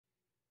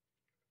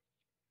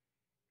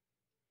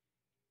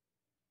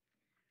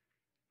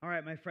All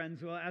right, my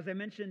friends. Well, as I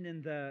mentioned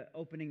in the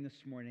opening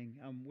this morning,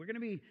 we're going to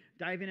be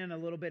diving in a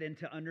little bit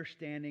into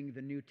understanding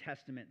the New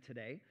Testament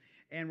today.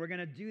 And we're going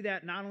to do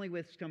that not only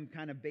with some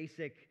kind of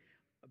basic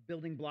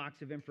building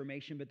blocks of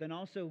information, but then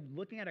also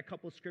looking at a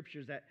couple of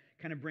scriptures that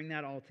kind of bring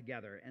that all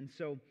together. And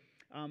so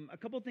a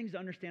couple of things to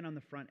understand on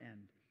the front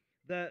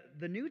end.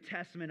 The New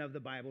Testament of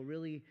the Bible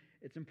really,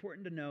 it's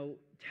important to know,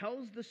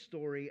 tells the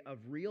story of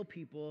real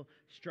people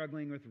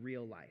struggling with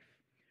real life.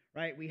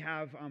 Right? We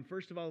have,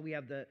 first of all, we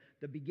have the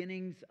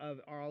beginnings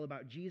are all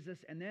about Jesus,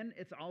 and then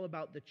it's all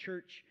about the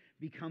church,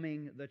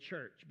 becoming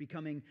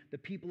the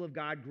people of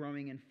God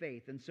growing in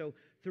faith. And so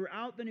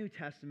throughout the New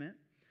Testament,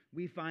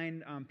 we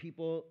find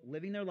people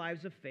living their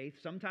lives of faith,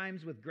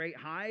 sometimes with great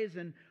highs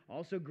and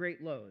also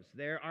great lows.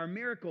 There are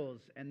miracles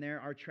and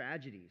there are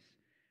tragedies.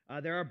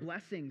 There are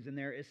blessings and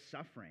there is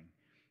suffering.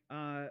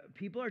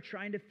 People are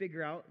trying to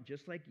figure out,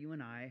 just like you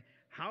and I,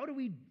 how do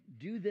we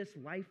do this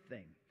life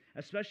thing?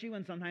 Especially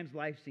when sometimes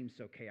life seems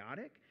so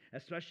chaotic,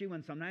 especially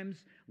when sometimes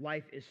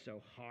life is so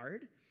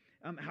hard.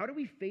 How do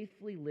we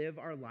faithfully live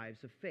our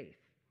lives of faith?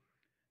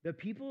 The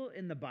people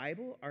in the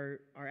Bible are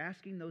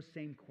asking those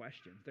same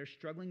questions. They're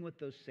struggling with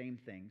those same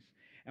things.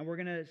 And we're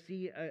going to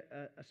see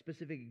a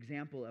specific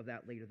example of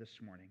that later this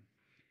morning.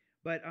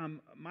 But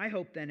my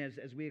hope then is,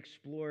 as we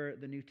explore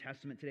the New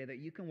Testament today, that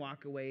you can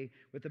walk away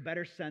with a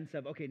better sense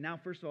of, okay, now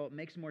first of all, it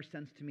makes more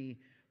sense to me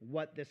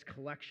what this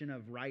collection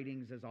of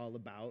writings is all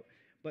about.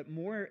 But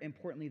more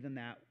importantly than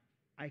that,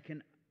 I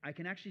can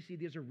actually see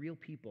these are real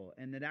people,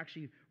 and it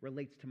actually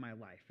relates to my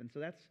life. And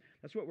so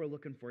that's what we're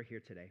looking for here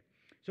today.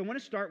 So I want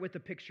to start with a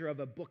picture of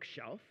a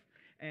bookshelf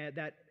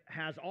that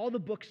has all the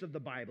books of the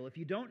Bible. If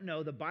you don't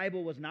know, the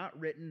Bible was not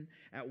written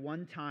at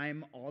one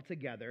time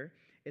altogether.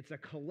 It's a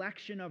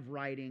collection of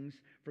writings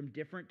from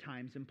different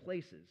times and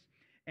places.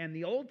 And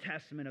the Old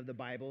Testament of the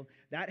Bible,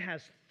 that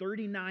has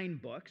 39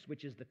 books,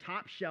 which is the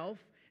top shelf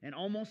and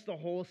almost the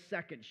whole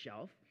second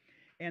shelf.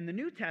 And the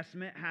New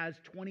Testament has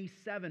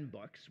 27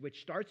 books,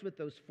 which starts with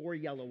those four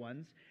yellow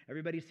ones.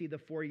 Everybody see the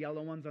four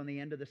yellow ones on the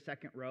end of the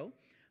second row?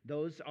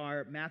 Those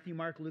are Matthew,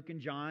 Mark, Luke, and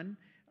John.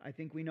 I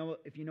think we know,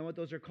 if you know what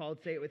those are called,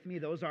 say it with me.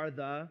 Those are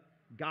the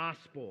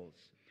Gospels.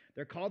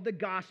 They're called the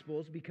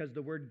Gospels because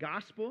the word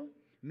gospel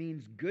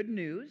means good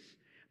news.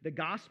 The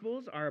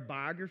Gospels are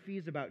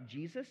biographies about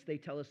Jesus. They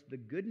tell us the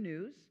good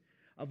news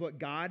of what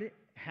God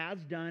has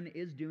done,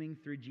 is doing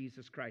through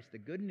Jesus Christ. The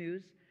good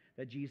news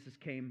that Jesus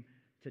came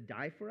to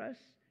die for us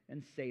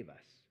and save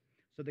us.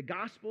 So the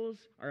Gospels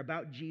are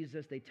about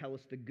Jesus. They tell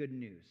us the good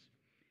news.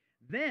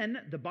 Then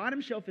the bottom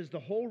shelf is the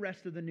whole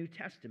rest of the New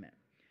Testament.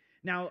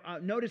 Now,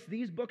 notice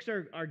these books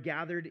are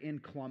gathered in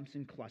clumps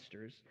and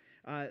clusters.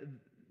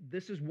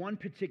 This is one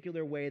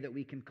particular way that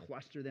we can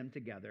cluster them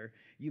together.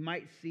 You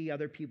might see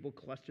other people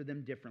cluster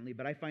them differently,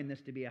 but I find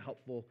this to be a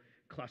helpful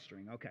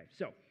clustering. Okay,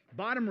 so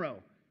bottom row,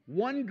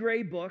 one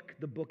gray book,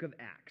 the book of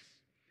Acts.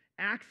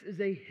 Acts is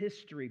a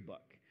history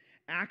book.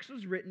 Acts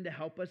was written to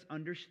help us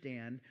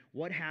understand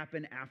what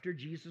happened after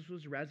Jesus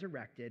was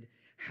resurrected,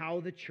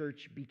 how the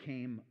church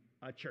became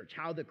a church,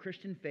 how the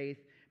Christian faith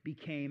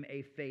became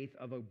a faith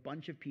of a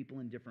bunch of people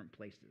in different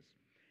places.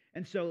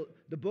 And so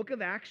the book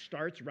of Acts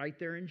starts right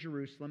there in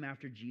Jerusalem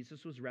after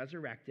Jesus was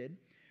resurrected.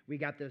 We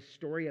got the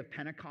story of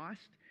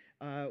Pentecost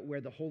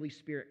where the Holy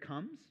Spirit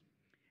comes.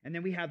 And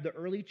then we have the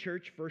early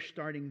church first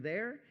starting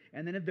there.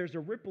 And then if there's a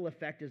ripple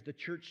effect as the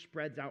church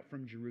spreads out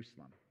from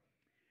Jerusalem.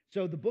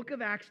 So the book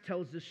of Acts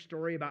tells this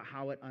story about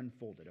how it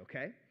unfolded,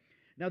 okay?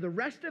 Now the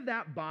rest of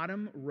that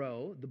bottom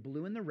row, the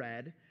blue and the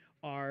red,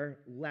 are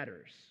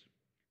letters.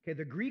 Okay,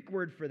 the Greek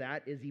word for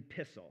that is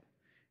epistle.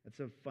 That's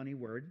a funny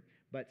word,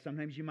 but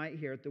sometimes you might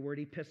hear it, the word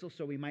epistle,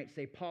 so we might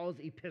say Paul's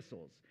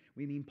epistles.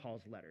 We mean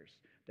Paul's letters.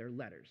 They're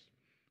letters,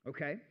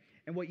 okay?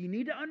 And what you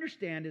need to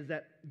understand is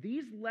that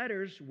these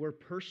letters were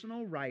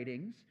personal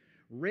writings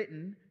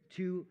written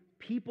to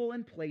people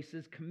and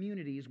places,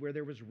 communities where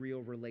there was real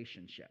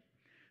relationship.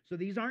 So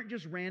these aren't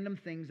just random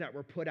things that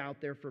were put out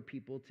there for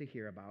people to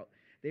hear about.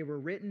 They were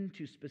written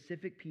to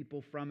specific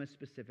people from a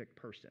specific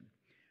person.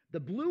 The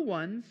blue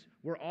ones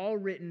were all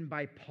written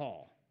by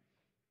Paul.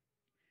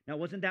 Now, it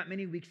wasn't that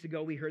many weeks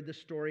ago we heard the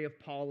story of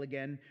Paul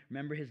again.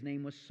 Remember, his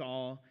name was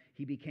Saul.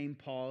 He became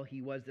Paul.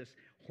 He was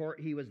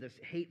this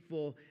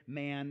hateful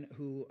man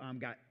who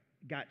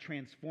got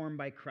transformed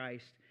by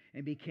Christ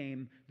and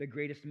became the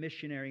greatest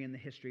missionary in the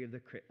history of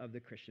the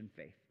Christian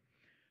faith.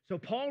 So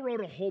Paul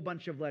wrote a whole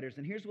bunch of letters,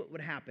 and here's what would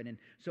happen. And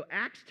so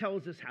Acts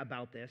tells us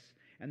about this,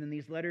 and then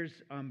these letters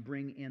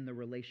bring in the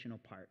relational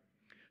part.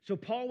 So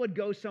Paul would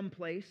go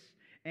someplace,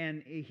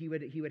 and he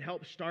would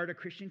help start a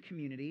Christian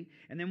community,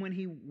 and then when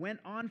he went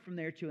on from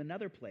there to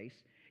another place,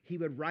 he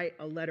would write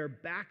a letter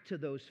back to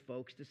those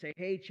folks to say,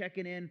 hey,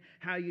 checking in,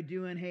 how you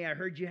doing? Hey, I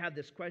heard you have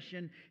this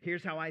question.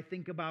 Here's how I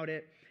think about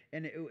it.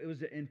 And it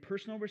was in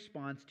personal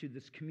response to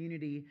this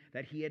community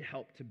that he had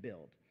helped to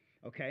build.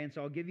 Okay, and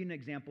so I'll give you an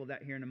example of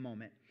that here in a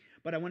moment.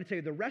 But I want to tell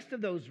you the rest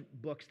of those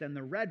books, then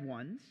the red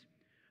ones,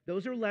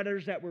 those are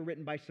letters that were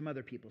written by some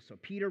other people. So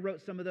Peter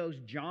wrote some of those.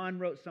 John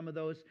wrote some of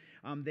those.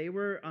 They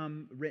were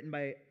written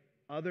by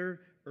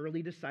other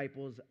early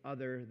disciples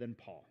other than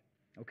Paul.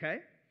 Okay?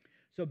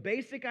 So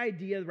basic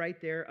idea right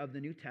there of the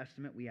New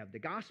Testament. We have the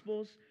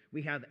Gospels,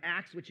 we have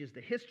Acts, which is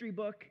the history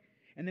book,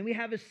 and then we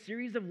have a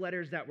series of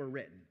letters that were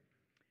written.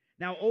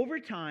 Now, over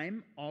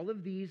time, all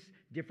of these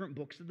different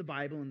books of the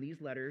Bible and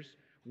these letters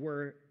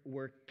were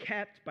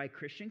kept by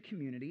Christian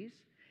communities,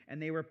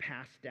 and they were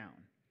passed down.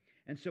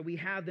 And so we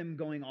have them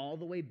going all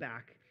the way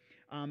back.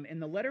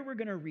 And the letter we're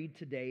going to read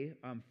today,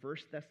 1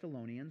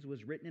 Thessalonians,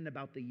 was written in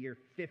about the year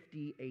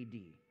 50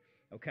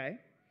 AD. Okay?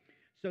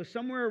 So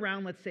somewhere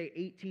around, let's say,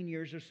 18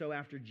 years or so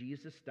after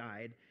Jesus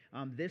died,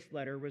 this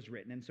letter was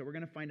written. And so we're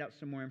going to find out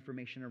some more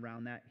information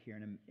around that here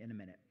in a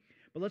minute.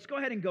 But let's go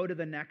ahead and go to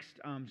the next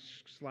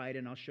slide,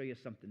 and I'll show you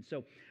something.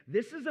 So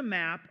this is a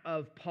map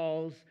of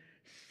Paul's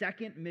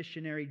second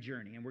missionary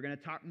journey, and we're going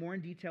to talk more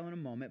in detail in a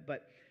moment.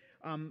 But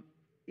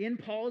in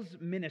Paul's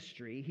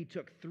ministry, he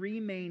took three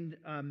main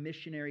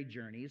missionary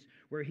journeys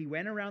where he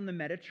went around the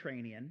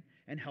Mediterranean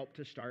and helped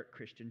to start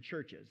Christian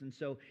churches. And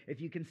so if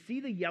you can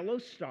see the yellow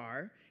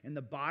star in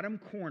the bottom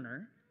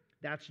corner,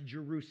 that's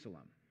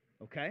Jerusalem,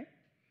 okay?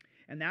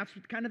 And that's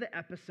kind of the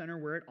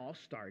epicenter where it all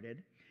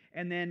started.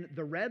 And then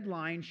the red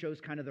line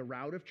shows kind of the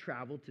route of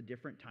travel to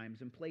different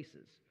times and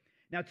places.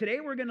 Now today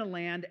we're going to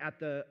land at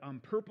the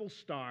purple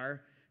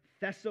star,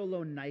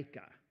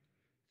 Thessalonica.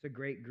 It's a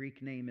great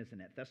Greek name,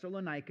 isn't it?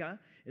 Thessalonica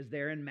is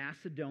there in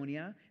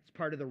Macedonia.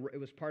 It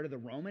was part of the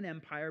Roman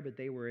Empire, but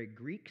they were a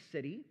Greek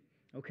city,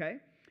 okay?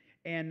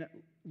 And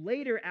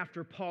later,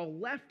 after Paul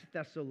left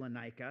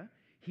Thessalonica,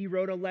 he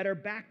wrote a letter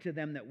back to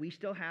them that we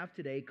still have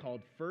today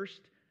called 1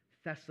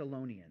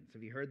 Thessalonians.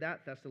 Have you heard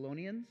that,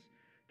 Thessalonians?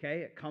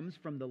 Okay, it comes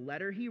from the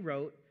letter he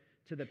wrote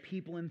to the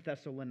people in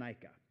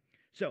Thessalonica.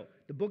 So,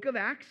 the book of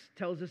Acts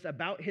tells us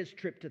about his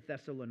trip to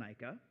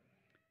Thessalonica.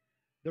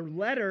 The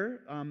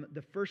letter,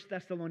 the 1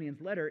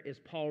 Thessalonians letter, is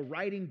Paul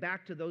writing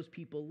back to those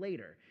people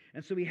later.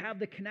 And so we have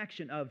the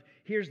connection of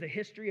here's the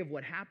history of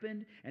what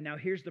happened, and now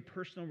here's the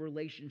personal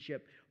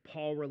relationship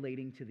Paul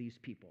relating to these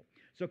people.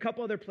 So a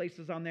couple other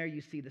places on there,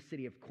 you see the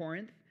city of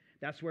Corinth.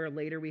 That's where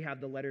later we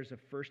have the letters of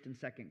 1st and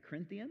 2nd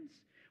Corinthians.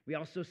 We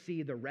also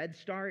see the red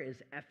star is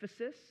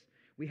Ephesus.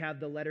 We have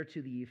the letter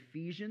to the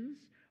Ephesians,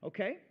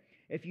 okay?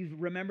 If you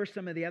remember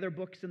some of the other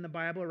books in the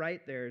Bible,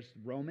 right, there's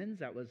Romans.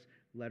 That was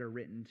a letter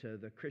written to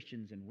the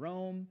Christians in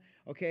Rome,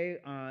 okay?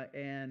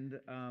 And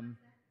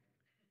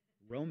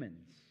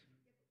Romans.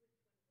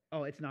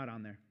 Oh, it's not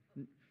on there.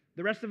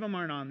 The rest of them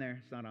aren't on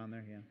there. It's not on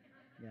there,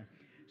 yeah.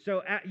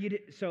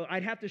 So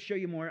I'd have to show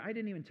you more. I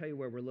didn't even tell you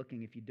where we're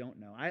looking if you don't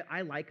know.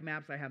 I like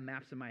maps. I have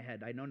maps in my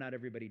head. I know not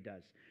everybody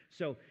does.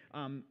 So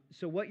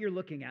what you're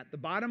looking at, the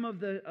bottom of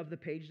the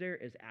page there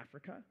is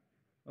Africa.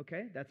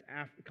 Okay, that's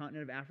the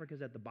continent of Africa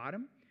is at the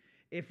bottom.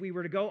 If we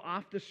were to go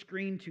off the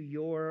screen to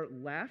your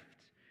left,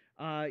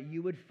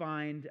 you would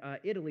find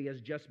Italy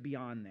is just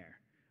beyond there.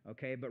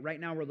 Okay, but right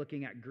now we're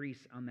looking at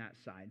Greece on that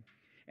side.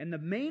 And the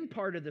main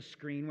part of the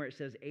screen where it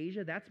says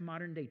Asia, that's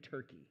modern-day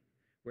Turkey,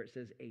 where it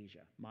says Asia,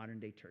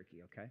 modern-day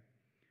Turkey, okay?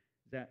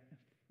 Does that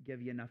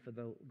give you enough of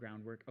the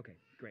groundwork? Okay,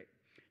 great.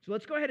 So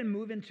let's go ahead and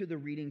move into the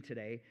reading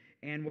today,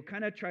 and we'll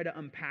kind of try to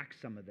unpack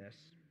some of this.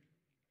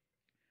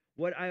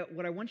 What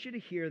I want you to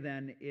hear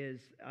then is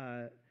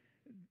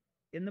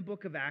in the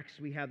book of Acts,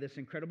 we have this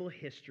incredible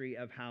history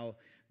of how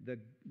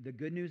the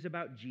good news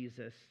about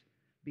Jesus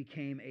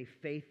became a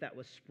faith that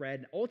was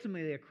spread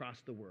ultimately across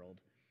the world.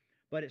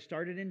 But it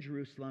started in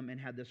Jerusalem and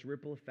had this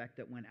ripple effect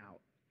that went out.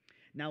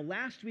 Now,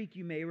 last week,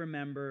 you may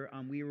remember,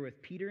 we were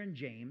with Peter and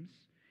James,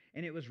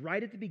 and it was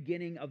right at the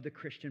beginning of the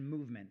Christian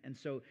movement. And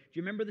so, do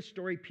you remember the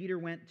story? Peter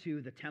went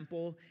to the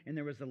temple, and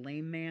there was a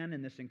lame man,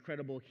 and this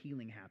incredible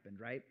healing happened,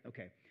 right?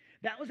 Okay.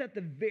 That was at the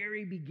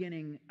very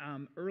beginning,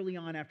 early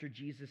on after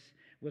Jesus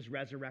was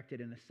resurrected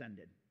and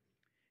ascended.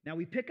 Now,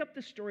 we pick up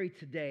the story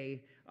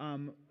today,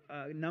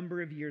 a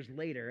number of years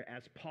later,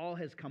 as Paul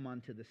has come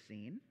onto the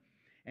scene.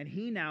 And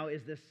he now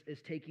is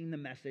taking the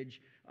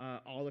message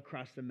all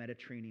across the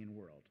Mediterranean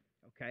world,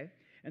 okay?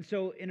 And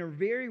so in a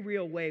very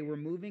real way, we're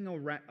moving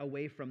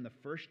away from the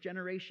first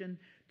generation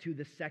to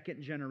the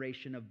second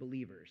generation of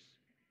believers,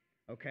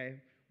 okay?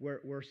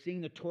 We're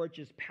seeing the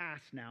torches pass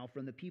now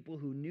from the people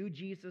who knew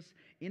Jesus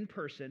in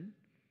person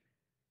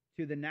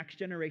to the next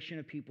generation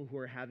of people who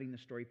are having the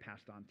story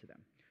passed on to them.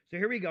 So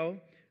here we go,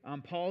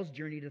 Paul's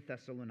journey to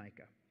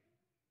Thessalonica.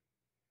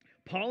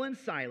 Paul and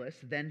Silas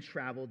then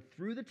traveled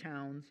through the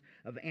towns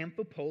of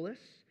Amphipolis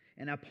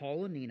and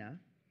Apollonia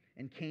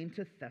and came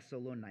to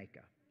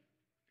Thessalonica,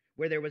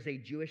 where there was a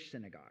Jewish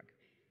synagogue.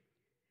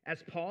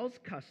 As was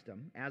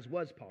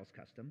Paul's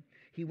custom,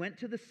 he went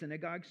to the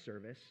synagogue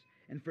service,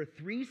 and for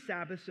 3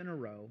 Sabbaths in a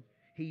row,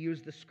 he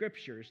used the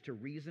scriptures to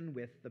reason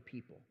with the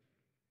people.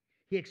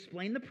 He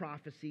explained the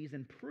prophecies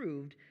and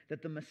proved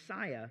that the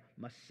Messiah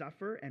must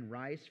suffer and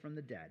rise from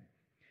the dead.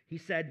 He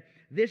said,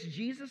 "This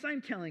Jesus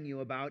I'm telling you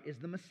about is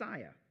the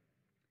Messiah."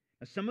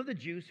 Now, some of the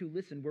Jews who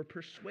listened were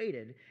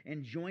persuaded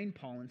and joined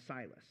Paul and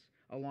Silas,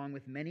 along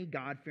with many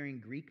God-fearing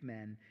Greek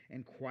men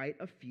and quite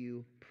a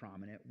few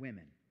prominent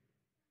women.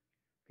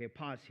 Okay,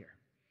 pause here.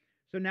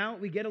 So now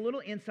we get a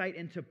little insight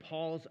into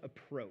Paul's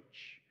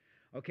approach.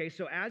 Okay,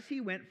 so as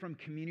he went from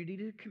community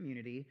to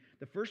community,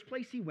 the first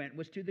place he went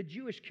was to the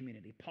Jewish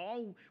community.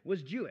 Paul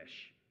was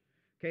Jewish.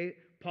 Okay,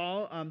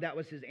 Paul, that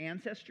was his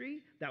ancestry,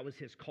 that was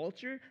his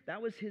culture,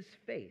 that was his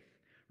faith.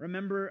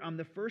 Remember,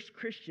 the first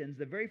Christians,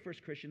 the very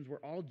first Christians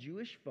were all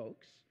Jewish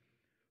folks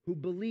who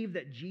believed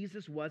that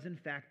Jesus was in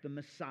fact the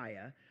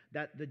Messiah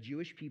that the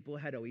Jewish people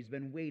had always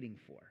been waiting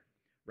for,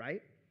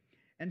 right?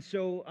 And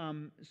so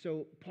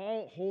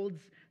Paul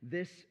holds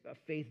this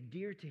faith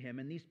dear to him,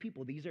 and these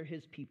people, these are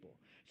his people.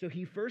 So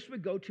he first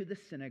would go to the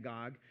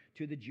synagogue,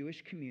 to the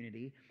Jewish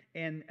community,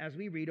 and as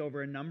we read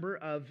over a number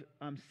of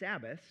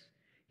Sabbaths,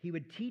 he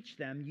would teach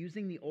them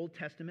using the Old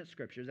Testament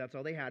scriptures, that's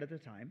all they had at the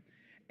time,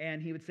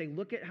 and he would say,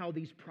 look at how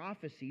these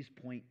prophecies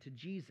point to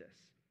Jesus.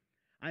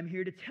 I'm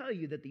here to tell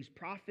you that these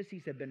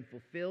prophecies have been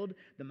fulfilled.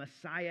 The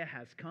Messiah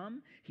has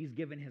come. He's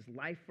given his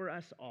life for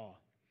us all.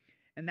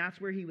 And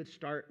that's where he would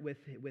start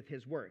with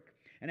his work.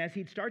 And as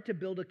he'd start to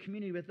build a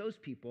community with those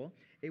people,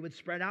 it would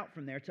spread out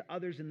from there to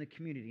others in the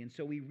community. And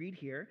so we read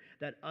here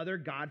that other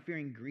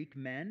God-fearing Greek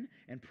men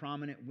and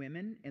prominent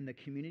women in the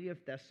community of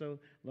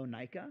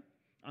Thessalonica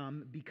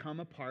become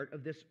a part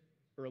of this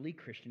early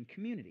Christian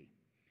community.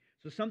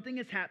 So something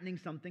is happening,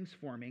 something's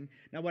forming.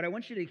 Now what I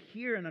want you to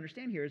hear and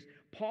understand here is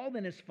Paul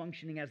then is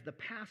functioning as the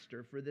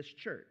pastor for this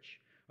church.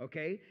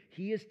 Okay?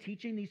 He is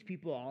teaching these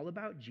people all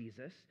about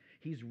Jesus.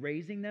 He's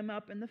raising them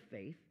up in the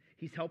faith.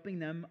 He's helping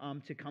them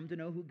to come to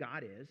know who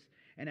God is.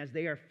 And as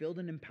they are filled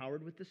and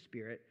empowered with the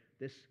Spirit,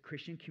 this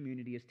Christian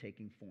community is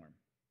taking form.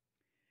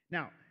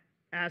 Now,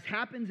 as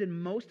happens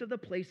in most of the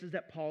places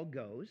that Paul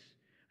goes,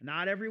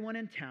 not everyone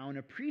in town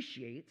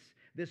appreciates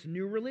this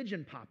new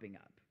religion popping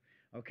up.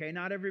 Okay,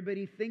 not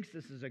everybody thinks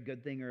this is a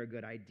good thing or a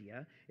good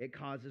idea. It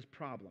causes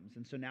problems.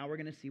 And so now we're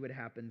going to see what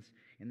happens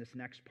in this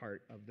next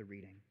part of the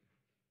reading.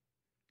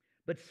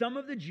 But some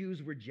of the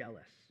Jews were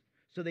jealous.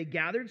 So they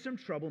gathered some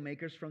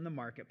troublemakers from the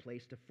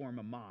marketplace to form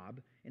a mob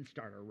and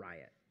start a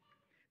riot.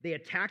 They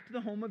attacked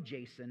the home of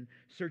Jason,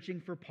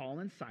 searching for Paul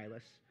and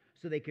Silas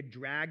so they could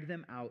drag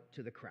them out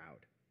to the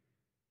crowd.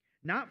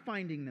 Not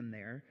finding them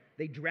there,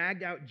 they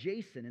dragged out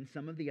Jason and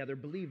some of the other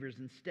believers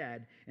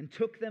instead and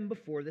took them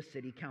before the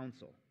city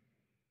council.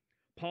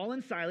 Paul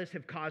and Silas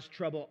have caused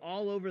trouble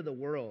all over the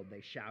world,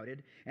 they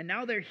shouted, and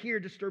now they're here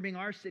disturbing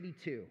our city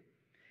too.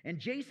 And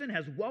Jason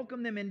has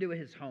welcomed them into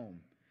his home.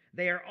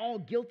 They are all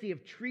guilty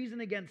of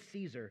treason against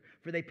Caesar,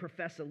 for they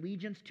profess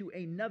allegiance to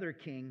another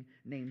king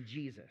named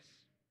Jesus.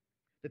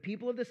 The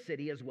people of the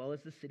city, as well as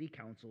the city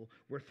council,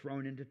 were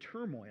thrown into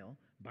turmoil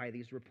by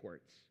these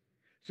reports.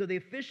 So the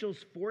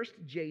officials forced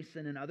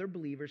Jason and other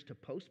believers to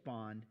post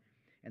bond,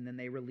 and then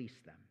they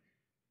released them.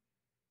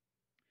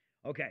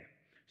 Okay,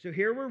 so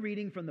here we're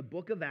reading from the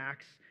book of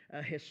Acts,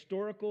 a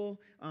historical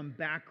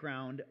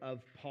background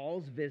of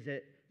Paul's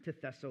visit to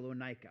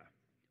Thessalonica.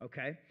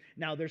 Okay,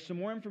 now there's some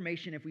more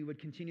information. If we would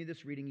continue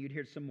this reading, you'd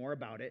hear some more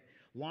about it.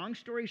 Long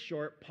story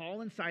short,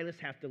 Paul and Silas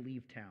have to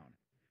leave town.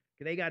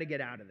 They got to get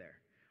out of there.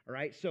 All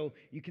right, so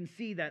you can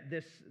see that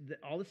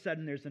all of a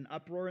sudden there's an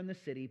uproar in the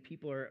city.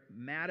 People are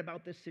mad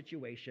about this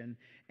situation,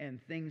 and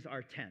things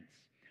are tense.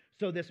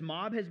 So this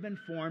mob has been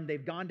formed.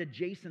 They've gone to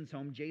Jason's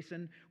home.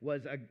 Jason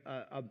was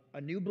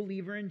a new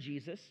believer in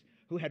Jesus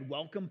who had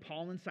welcomed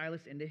Paul and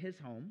Silas into his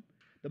home.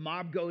 The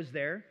mob goes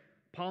there.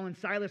 Paul and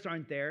Silas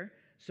aren't there.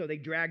 So they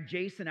drag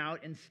Jason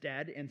out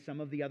instead and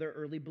some of the other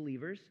early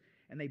believers,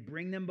 and they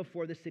bring them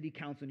before the city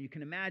council. And you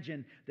can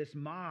imagine this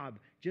mob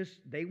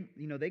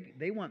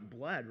they want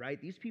blood, right?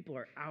 These people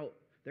are out.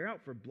 They're out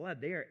for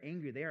blood. They are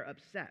angry. They are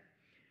upset.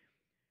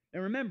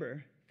 And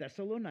remember,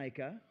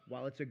 Thessalonica,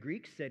 while it's a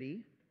Greek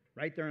city,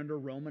 right, they're under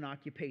Roman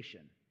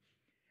occupation.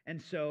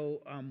 And so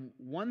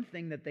one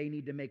thing that they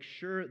need to make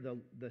sure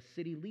the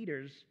city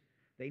leaders,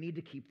 they need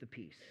to keep the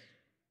peace.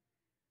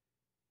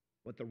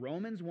 What the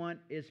Romans want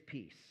is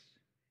peace.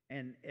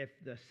 And if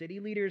the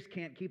city leaders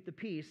can't keep the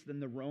peace, then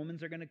the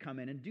Romans are going to come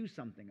in and do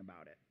something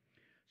about it.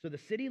 So the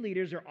city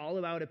leaders are all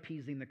about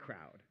appeasing the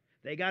crowd.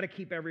 They got to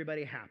keep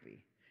everybody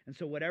happy. And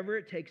so whatever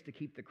it takes to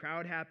keep the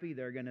crowd happy,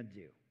 they're going to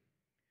do.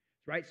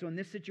 Right? So in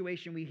this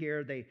situation we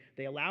hear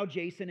they allow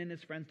Jason and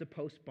his friends to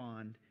post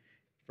bond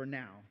for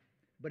now.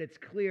 But it's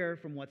clear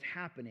from what's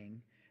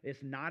happening,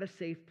 it's not a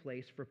safe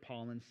place for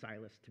Paul and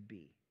Silas to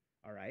be.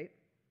 All right?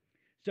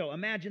 So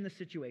imagine the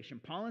situation.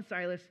 Paul and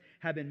Silas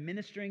have been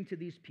ministering to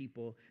these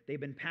people.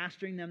 They've been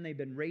pastoring them. They've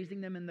been raising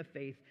them in the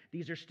faith.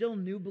 These are still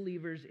new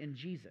believers in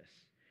Jesus.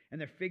 And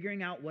they're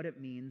figuring out what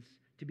it means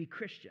to be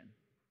Christian.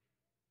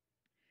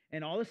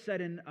 And all of a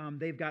sudden,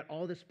 they've got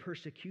all this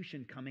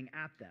persecution coming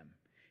at them.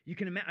 You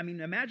can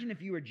imagine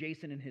if you were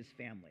Jason and his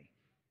family.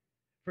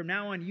 From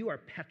now on, you are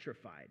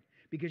petrified.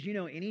 Because you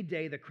know any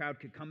day the crowd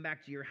could come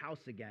back to your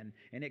house again,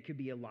 and it could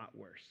be a lot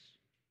worse.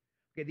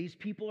 Okay, these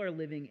people are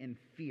living in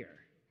fear.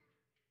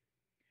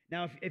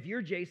 Now, if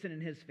you're Jason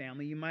and his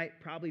family, you might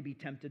probably be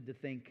tempted to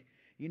think,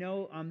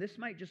 this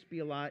might just be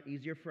a lot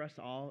easier for us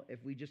all if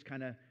we just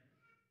kind of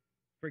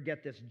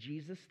forget this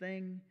Jesus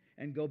thing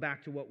and go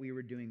back to what we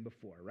were doing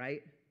before,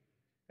 right?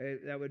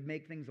 That would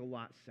make things a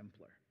lot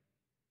simpler.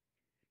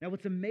 Now,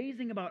 what's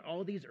amazing about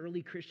all these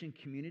early Christian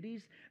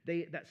communities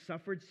that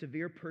suffered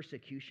severe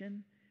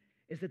persecution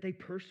is that they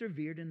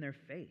persevered in their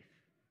faith.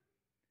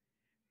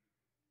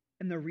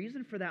 And the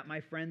reason for that,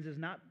 my friends, is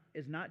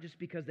not just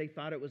because they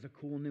thought it was a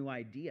cool new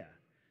idea.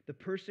 The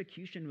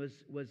persecution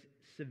was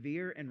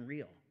severe and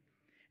real.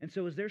 And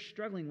so as they're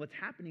struggling, what's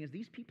happening is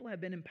these people have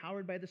been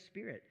empowered by the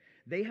Spirit.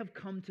 They have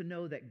come to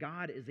know that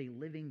God is a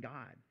living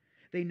God.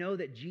 They know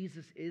that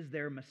Jesus is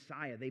their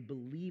Messiah. They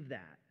believe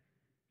that.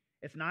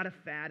 It's not a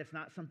fad. It's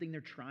not something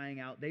they're trying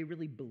out. They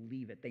really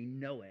believe it. They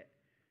know it.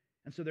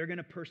 And so they're going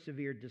to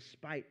persevere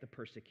despite the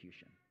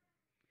persecution.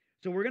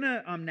 So we're going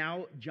to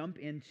now jump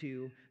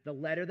into the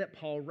letter that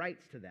Paul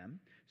writes to them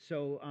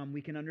so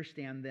we can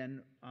understand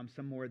then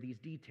some more of these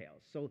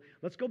details. So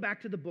let's go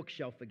back to the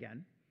bookshelf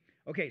again.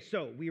 Okay,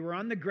 so we were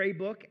on the gray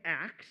book,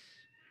 Acts,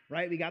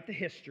 right? We got the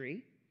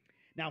history.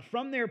 Now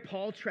from there,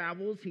 Paul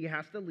travels. He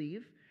has to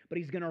leave, but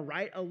he's going to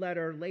write a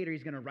letter later.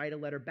 He's going to write a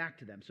letter back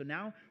to them. So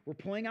now we're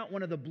pulling out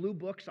one of the blue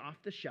books off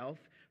the shelf,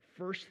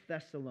 1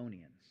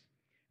 Thessalonians.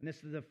 And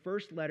this is the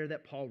first letter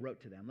that Paul wrote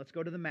to them. Let's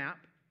go to the map.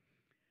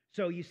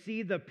 So you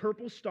see the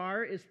purple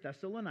star is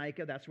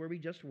Thessalonica. That's where we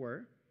just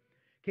were.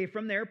 Okay,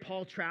 from there,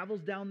 Paul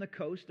travels down the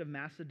coast of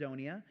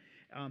Macedonia.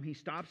 He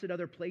stops at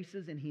other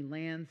places, and he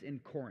lands in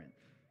Corinth.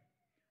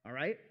 All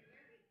right?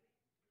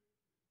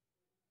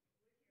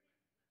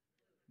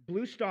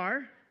 Blue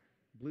star,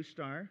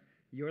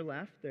 your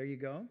left. There you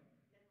go.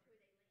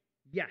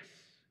 Yes.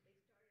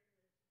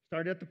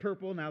 Started at the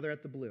purple, now they're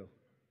at the blue.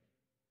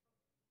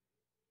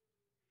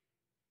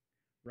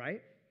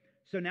 Right?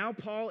 So now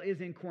Paul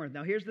is in Corinth.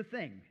 Now here's the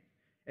thing.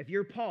 If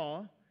you're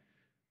Paul,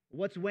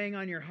 what's weighing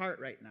on your heart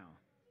right now?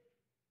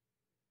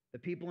 The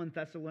people in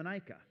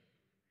Thessalonica.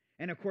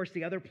 And of course,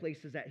 the other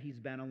places that he's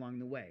been along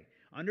the way.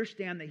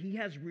 Understand that he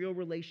has real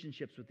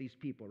relationships with these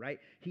people, right?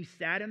 He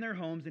sat in their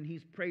homes and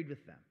he's prayed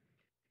with them.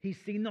 He's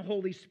seen the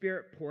Holy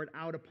Spirit poured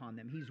out upon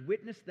them. He's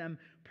witnessed them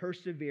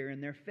persevere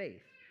in their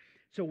faith.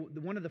 So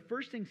one of the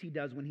first things he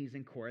does when he's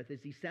in Corinth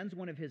is he sends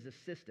one of his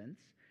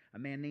assistants, a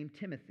man named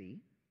Timothy.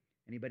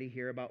 Anybody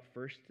hear about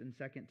 1st and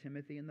 2nd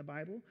Timothy in the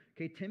Bible?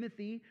 Okay,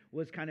 Timothy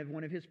was kind of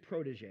one of his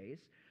proteges.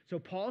 So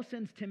Paul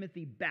sends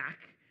Timothy back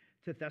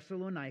to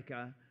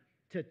Thessalonica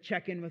to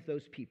check in with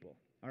those people,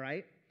 all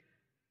right?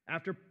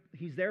 After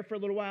he's there for a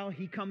little while,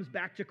 he comes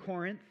back to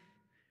Corinth.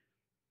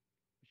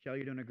 Michelle,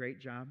 you're doing a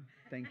great job.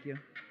 Thank you.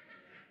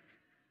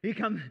 He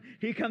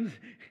comes,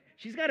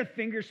 she's got to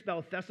finger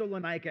spell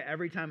Thessalonica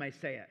every time I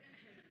say it.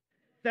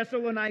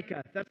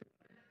 Thessalonica.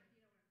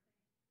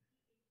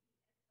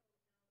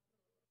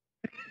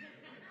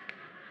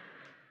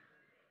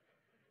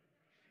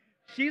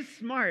 She's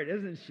smart,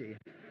 isn't she?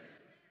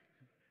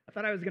 I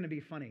thought I was going to be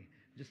funny.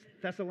 Just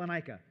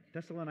Thessalonica.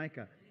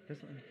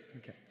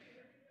 Okay.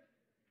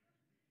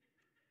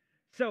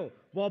 So,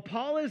 while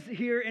Paul is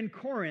here in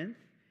Corinth,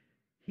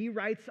 he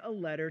writes a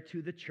letter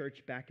to the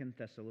church back in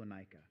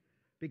Thessalonica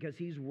because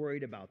he's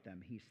worried about them.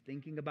 He's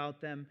thinking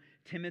about them.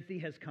 Timothy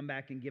has come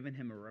back and given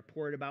him a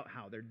report about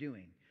how they're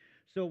doing.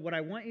 So what I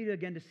want you to,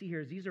 again, to see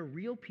here is these are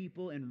real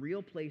people in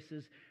real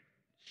places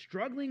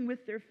struggling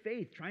with their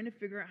faith, trying to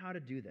figure out how to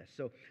do this.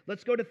 So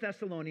let's go to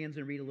Thessalonians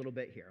and read a little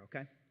bit here,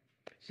 okay?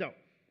 So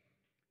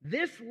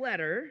this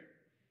letter,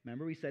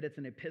 remember we said it's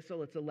an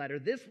epistle, it's a letter.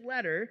 This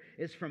letter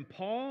is from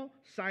Paul,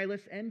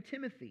 Silas, and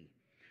Timothy.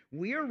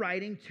 We are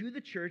writing to the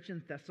church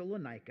in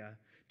Thessalonica,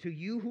 to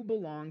you who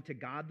belong to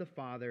God the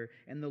Father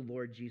and the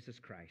Lord Jesus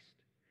Christ.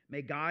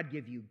 May God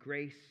give you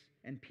grace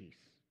and peace.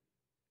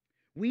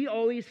 We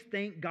always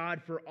thank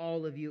God for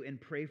all of you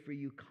and pray for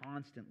you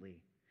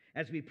constantly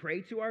as we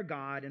pray to our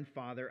God and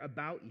Father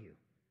about you.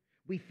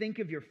 We think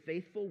of your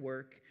faithful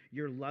work,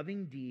 your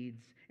loving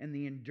deeds, and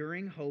the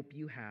enduring hope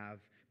you have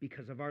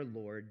because of our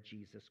Lord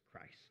Jesus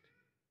Christ.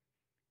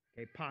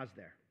 Okay, pause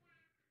there.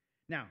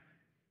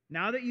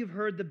 Now that you've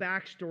heard the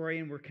backstory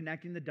and we're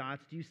connecting the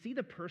dots, do you see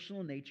the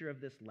personal nature of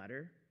this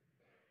letter?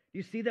 Do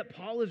you see that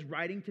Paul is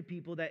writing to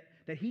people that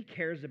he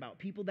cares about,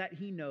 people that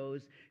he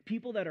knows,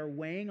 people that are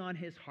weighing on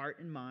his heart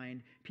and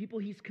mind, people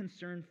he's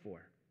concerned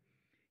for?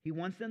 He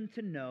wants them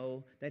to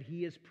know that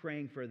he is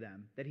praying for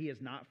them, that he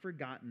has not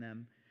forgotten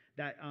them,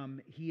 that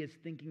he is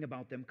thinking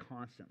about them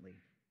constantly.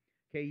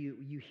 Okay,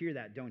 you hear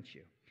that, don't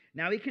you?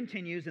 Now he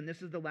continues, and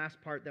this is the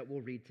last part that we'll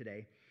read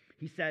today.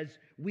 He says,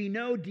 we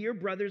know, dear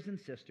brothers and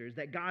sisters,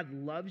 that God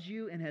loves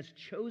you and has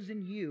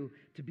chosen you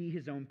to be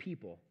his own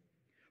people.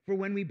 For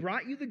when we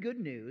brought you the good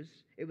news,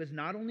 it was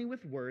not only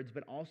with words,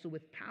 but also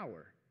with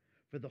power.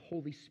 For the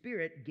Holy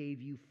Spirit gave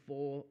you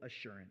full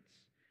assurance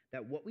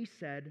that what we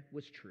said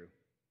was true.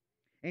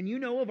 And you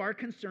know of our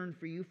concern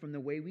for you from the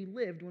way we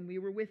lived when we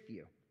were with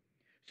you.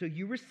 So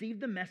you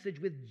received the message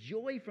with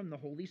joy from the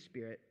Holy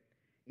Spirit,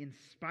 in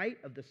spite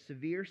of the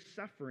severe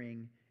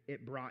suffering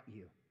it brought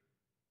you.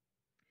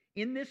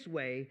 In this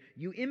way,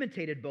 you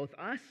imitated both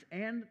us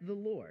and the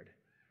Lord.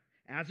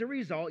 As a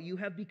result, you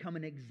have become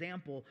an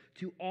example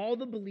to all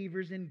the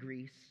believers in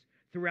Greece,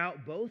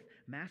 throughout both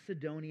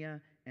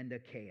Macedonia and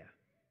Achaia.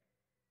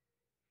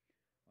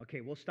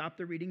 Okay, we'll stop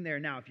the reading there.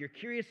 Now, if you're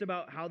curious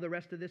about how the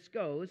rest of this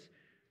goes,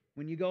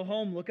 When you go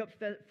home, look up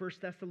 1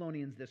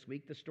 Thessalonians this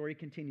week. The story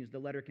continues. The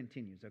letter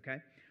continues, okay?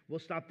 We'll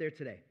stop there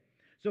today.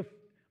 So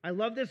I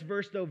love this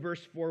verse, though,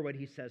 verse 4, what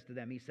he says to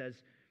them. He says,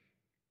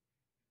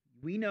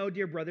 we know,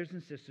 dear brothers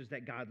and sisters,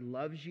 that God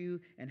loves you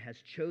and has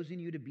chosen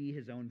you to be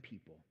his own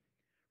people.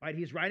 Right?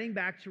 He's writing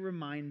back to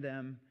remind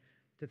them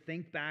to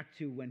think back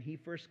to when he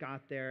first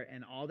got there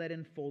and all that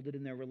unfolded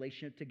in their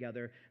relationship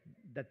together,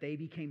 that they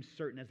became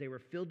certain as they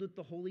were filled with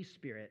the Holy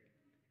Spirit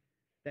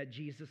that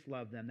Jesus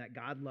loved them, that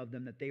God loved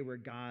them, that they were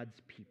God's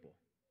people.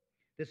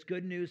 This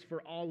good news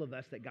for all of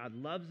us, that God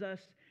loves us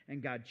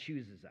and God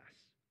chooses us.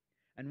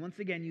 And once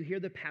again, you hear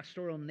the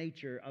pastoral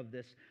nature of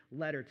this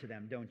letter to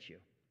them, don't you?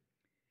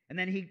 And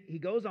then he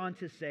goes on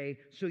to say,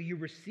 so you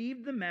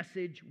received the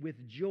message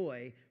with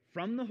joy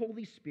from the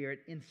Holy Spirit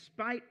in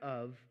spite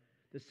of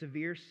the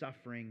severe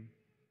suffering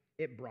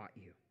it brought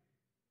you.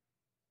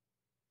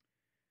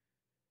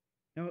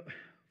 Now,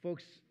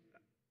 folks,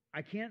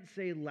 I can't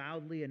say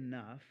loudly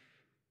enough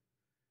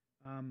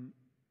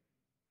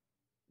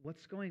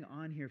what's going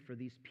on here for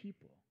these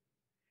people.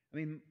 I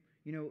mean,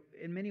 you know,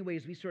 in many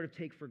ways, we sort of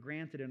take for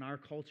granted in our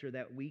culture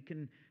that we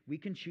can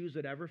choose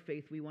whatever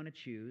faith we want to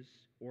choose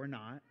or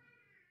not.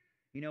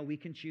 You know, we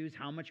can choose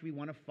how much we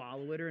want to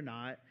follow it or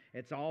not.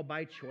 It's all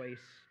by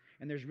choice,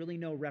 and there's really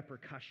no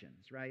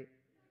repercussions, right?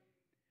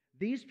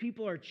 These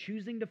people are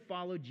choosing to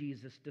follow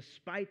Jesus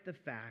despite the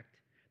fact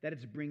that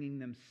it's bringing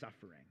them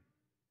suffering.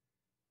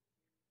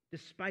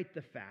 Despite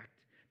the fact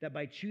that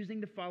by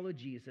choosing to follow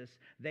Jesus,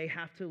 they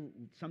have to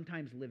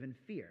sometimes live in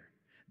fear.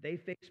 They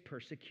face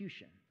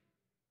persecution.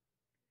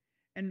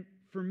 And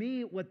for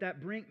me, what that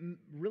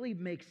really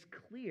makes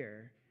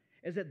clear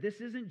is that this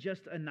isn't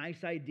just a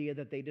nice idea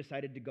that they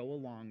decided to go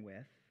along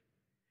with.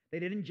 They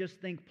didn't just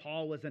think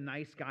Paul was a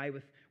nice guy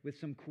with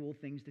some cool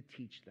things to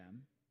teach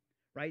them,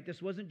 right?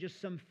 This wasn't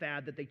just some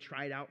fad that they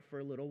tried out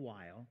for a little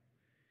while.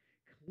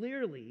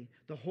 Clearly,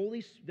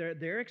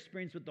 their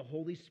experience with the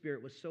Holy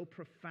Spirit was so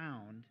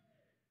profound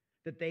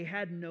that they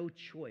had no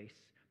choice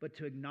but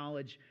to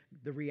acknowledge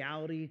the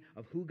reality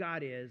of who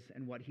God is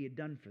and what he had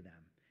done for them.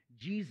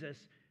 Jesus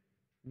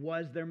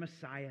was their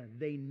Messiah.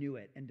 They knew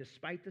it. And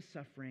despite the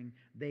suffering,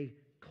 they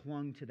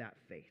clung to that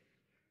faith.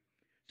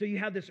 So you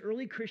have this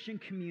early Christian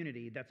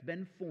community that's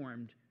been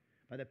formed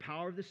by the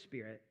power of the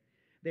Spirit.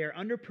 They are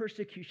under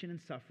persecution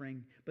and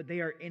suffering, but they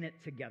are in it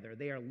together.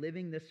 They are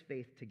living this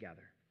faith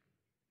together.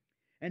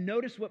 And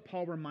notice what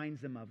Paul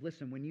reminds them of.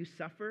 Listen, when you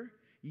suffer,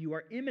 you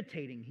are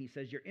imitating, he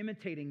says, you're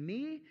imitating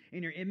me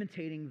and you're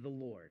imitating the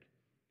Lord.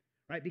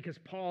 Right? Because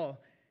Paul,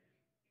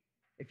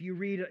 if you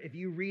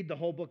read the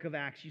whole book of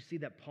Acts, you see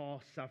that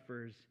Paul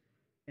suffers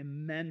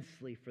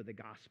immensely for the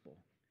gospel.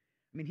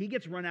 I mean, he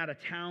gets run out of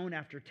town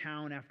after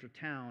town after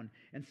town,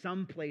 and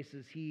some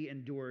places he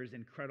endures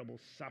incredible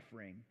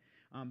suffering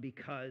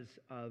because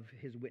of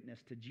his witness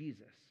to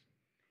Jesus.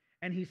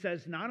 And he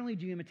says, not only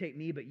do you imitate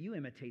me, but you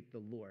imitate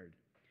the Lord.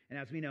 And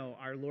as we know,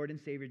 our Lord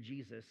and Savior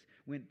Jesus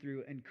went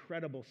through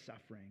incredible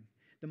suffering,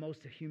 the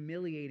most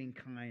humiliating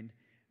kind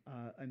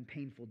and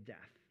painful death.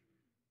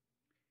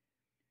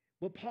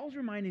 What Paul's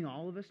reminding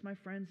all of us, my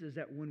friends, is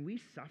that when we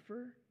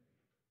suffer,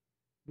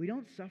 we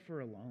don't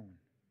suffer alone.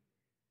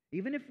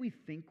 Even if we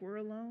think we're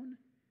alone,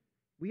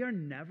 we are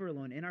never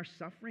alone. In our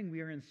suffering, we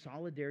are in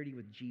solidarity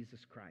with Jesus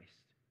Christ.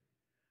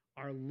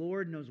 Our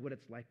Lord knows what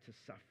it's like to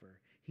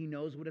suffer. He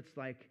knows what it's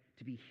like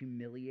to be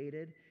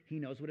humiliated. He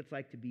knows what it's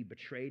like to be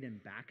betrayed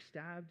and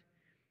backstabbed.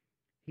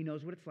 He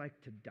knows what it's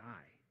like to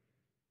die.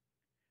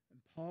 And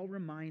Paul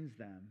reminds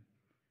them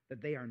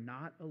that they are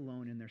not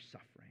alone in their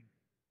suffering.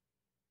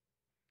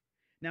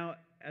 Now,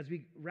 as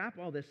we wrap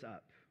all this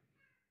up,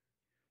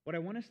 what I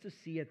want us to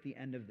see at the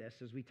end of this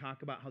as we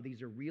talk about how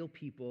these are real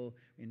people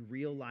in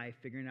real life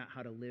figuring out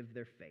how to live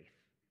their faith.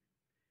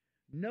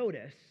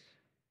 Notice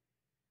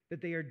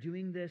that they are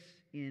doing this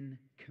in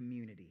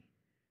community.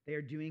 They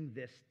are doing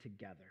this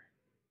together.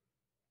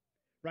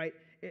 Right?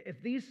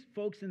 If these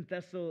folks in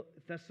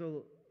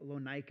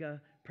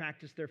Thessalonica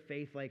practice their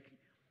faith like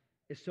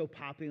is so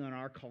popular in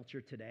our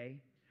culture today,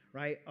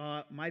 right?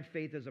 My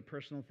faith is a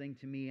personal thing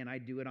to me and I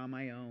do it on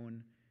my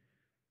own.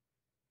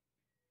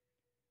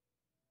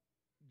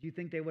 Do you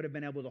think they would have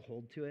been able to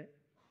hold to it?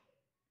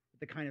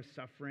 The kind of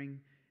suffering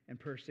and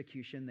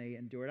persecution they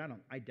endured?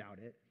 I doubt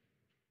it.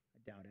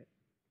 I doubt it.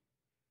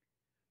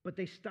 But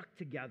they stuck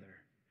together.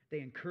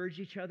 They encouraged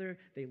each other.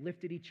 They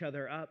lifted each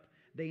other up.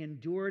 They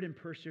endured and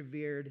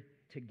persevered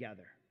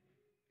together.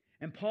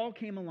 And Paul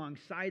came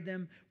alongside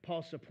them.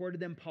 Paul supported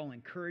them. Paul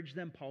encouraged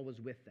them. Paul was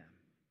with them.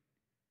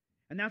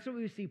 And that's what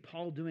we see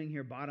Paul doing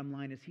here, bottom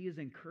line, is he is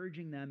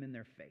encouraging them in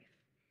their faith.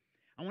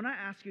 I want to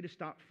ask you to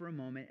stop for a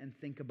moment and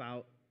think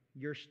about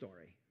your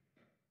story.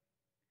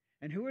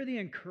 And who are the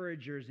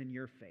encouragers in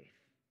your faith?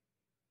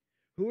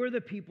 Who are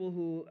the people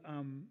who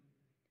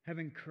have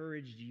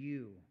encouraged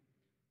you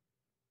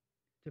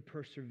to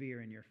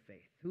persevere in your faith?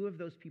 Who have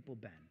those people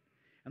been?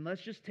 And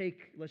let's just take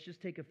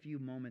a few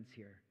moments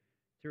here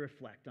to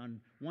reflect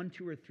on 1,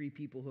 2, or 3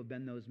 people who have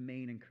been those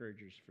main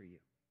encouragers for you.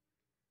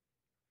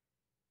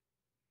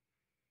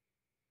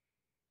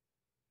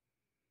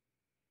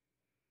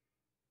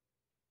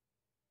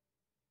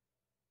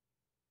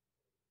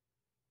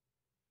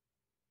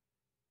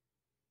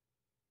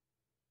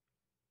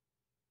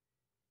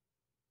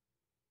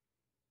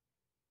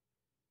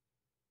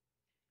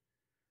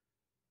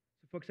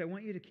 Folks, I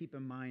want you to keep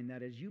in mind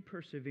that as you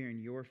persevere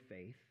in your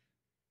faith,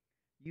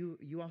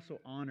 you also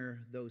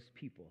honor those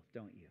people,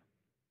 don't you?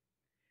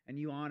 And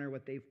you honor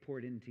what they've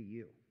poured into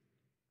you.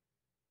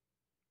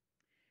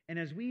 And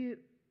as we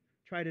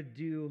try to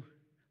do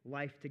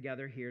life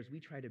together here, as we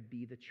try to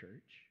be the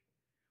church,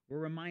 we're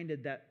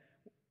reminded that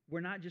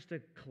we're not just a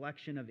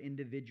collection of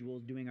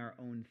individuals doing our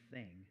own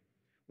thing.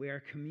 We are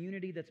a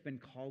community that's been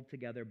called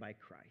together by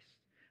Christ,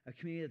 a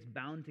community that's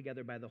bound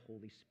together by the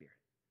Holy Spirit.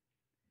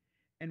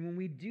 And when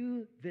we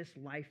do this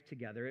life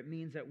together, it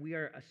means that we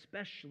are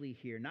especially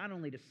here, not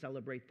only to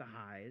celebrate the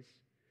highs,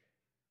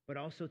 but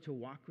also to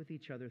walk with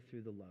each other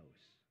through the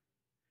lows,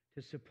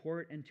 to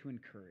support and to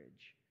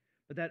encourage.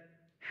 But that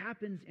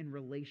happens in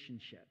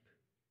relationship,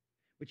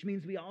 which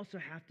means we also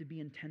have to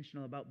be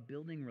intentional about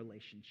building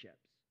relationships.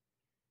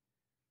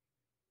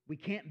 We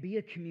can't be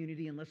a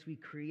community unless we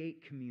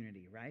create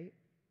community, right?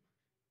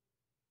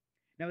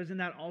 Now, isn't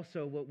that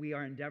also what we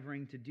are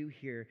endeavoring to do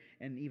here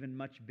in even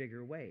much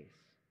bigger ways?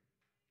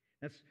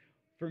 That's,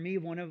 for me,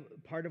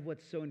 part of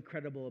what's so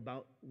incredible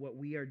about what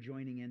we are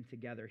joining in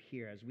together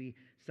here as we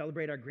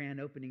celebrate our grand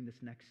opening this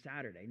next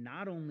Saturday.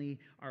 Not only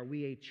are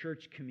we a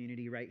church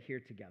community right here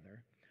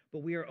together,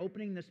 but we are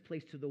opening this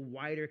place to the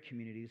wider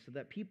community so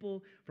that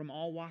people from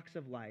all walks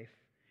of life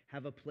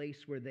have a place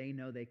where they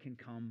know they can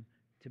come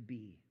to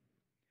be,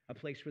 a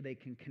place where they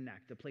can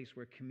connect, a place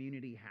where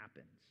community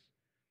happens.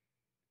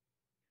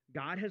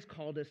 God has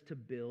called us to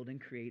build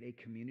and create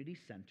a community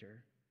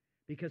center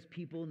because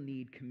people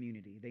need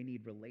community. They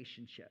need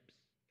relationships.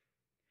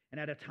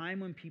 And at a time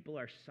when people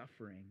are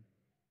suffering,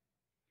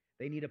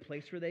 they need a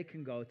place where they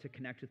can go to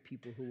connect with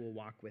people who will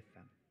walk with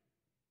them.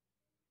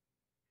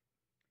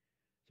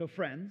 So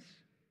friends,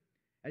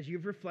 as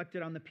you've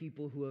reflected on the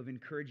people who have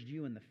encouraged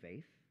you in the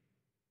faith,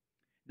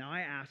 now I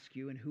ask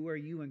you, and who are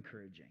you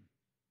encouraging?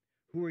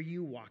 Who are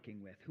you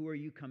walking with? Who are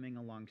you coming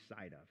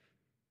alongside of?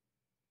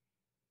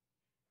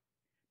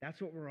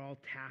 That's what we're all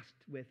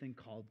tasked with and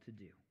called to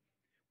do.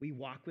 We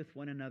walk with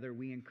one another.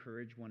 We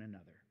encourage one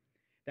another.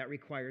 That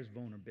requires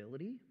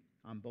vulnerability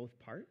on both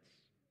parts.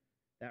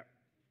 That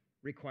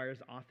requires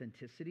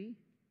authenticity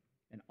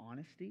and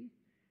honesty.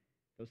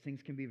 Those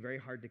things can be very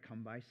hard to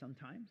come by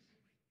sometimes.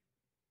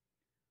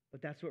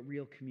 But that's what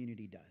real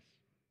community does.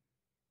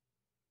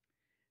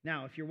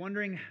 Now, if you're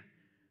wondering,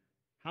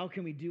 how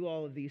can we do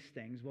all of these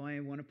things? Well, I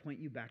want to point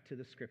you back to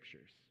the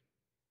scriptures.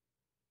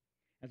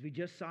 As we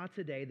just saw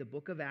today, the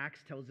book of Acts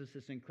tells us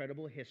this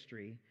incredible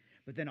history,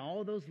 but then all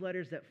of those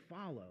letters that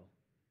follow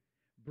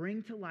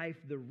bring to life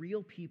the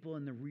real people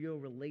and the real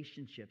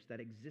relationships that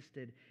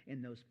existed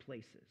in those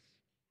places.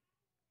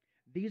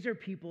 These are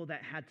people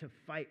that had to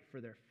fight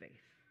for their faith.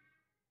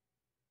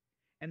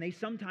 And they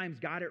sometimes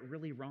got it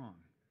really wrong.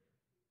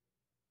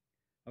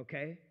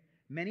 Okay?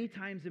 Many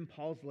times in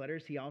Paul's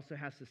letters, he also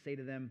has to say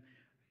to them,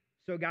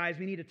 so guys,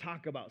 we need to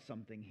talk about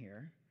something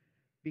here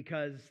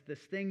because this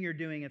thing you're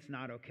doing, it's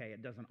not okay.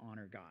 It doesn't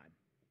honor God.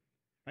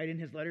 Right? In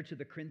his letter to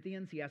the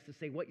Corinthians, he has to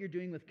say, what you're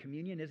doing with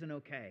communion isn't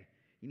okay.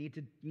 You need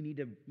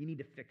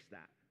to fix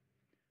that.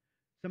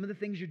 Some of the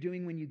things you're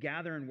doing when you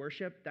gather and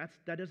worship, that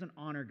doesn't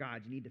honor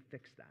God. You need to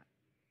fix that.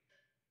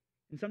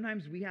 And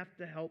sometimes we have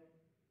to help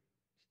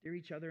steer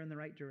each other in the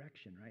right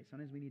direction, right?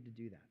 Sometimes we need to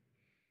do that.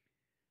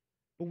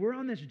 But we're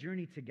on this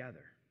journey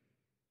together.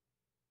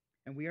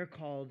 And we are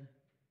called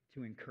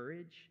to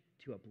encourage,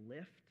 to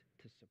uplift,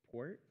 to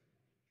support.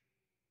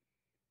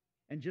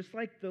 And just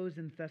like those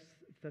in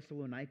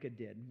Thessalonica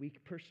did, we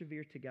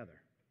persevere together.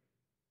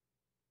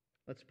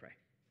 Let's pray.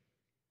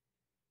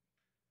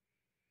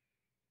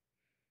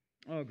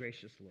 Oh,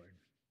 gracious Lord,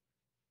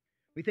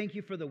 we thank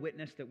you for the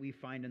witness that we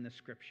find in the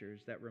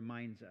scriptures that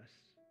reminds us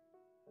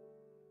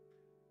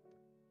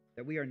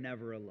that we are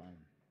never alone,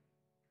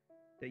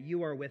 that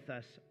you are with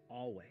us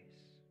always,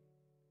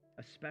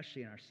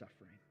 especially in our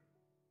suffering.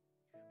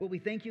 But we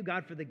thank you,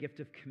 God, for the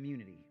gift of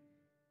community,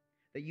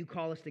 that you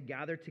call us to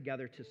gather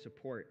together to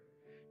support,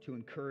 to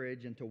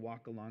encourage, and to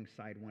walk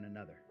alongside one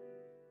another.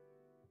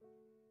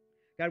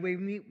 God,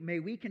 may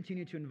we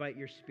continue to invite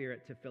your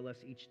Spirit to fill us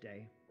each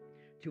day,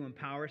 to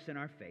empower us in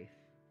our faith,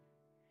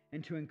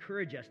 and to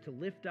encourage us to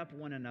lift up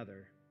one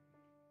another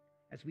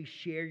as we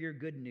share your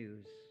good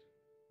news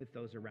with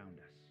those around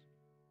us.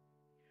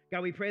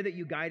 God, we pray that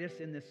you guide us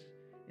in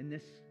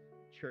this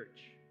church,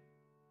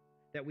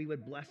 that we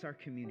would bless our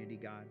community,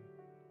 God,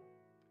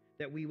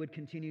 that we would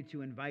continue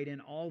to invite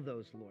in all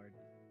those, Lord,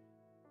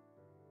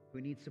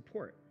 who need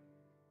support,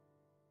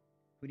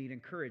 who need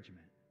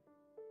encouragement,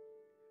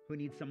 who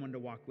need someone to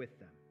walk with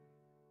them.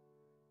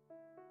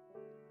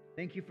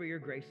 Thank you for your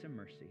grace and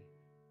mercy.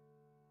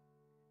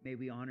 May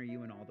we honor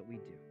you in all that we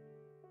do.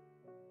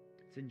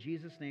 It's in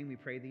Jesus' name we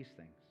pray these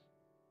things.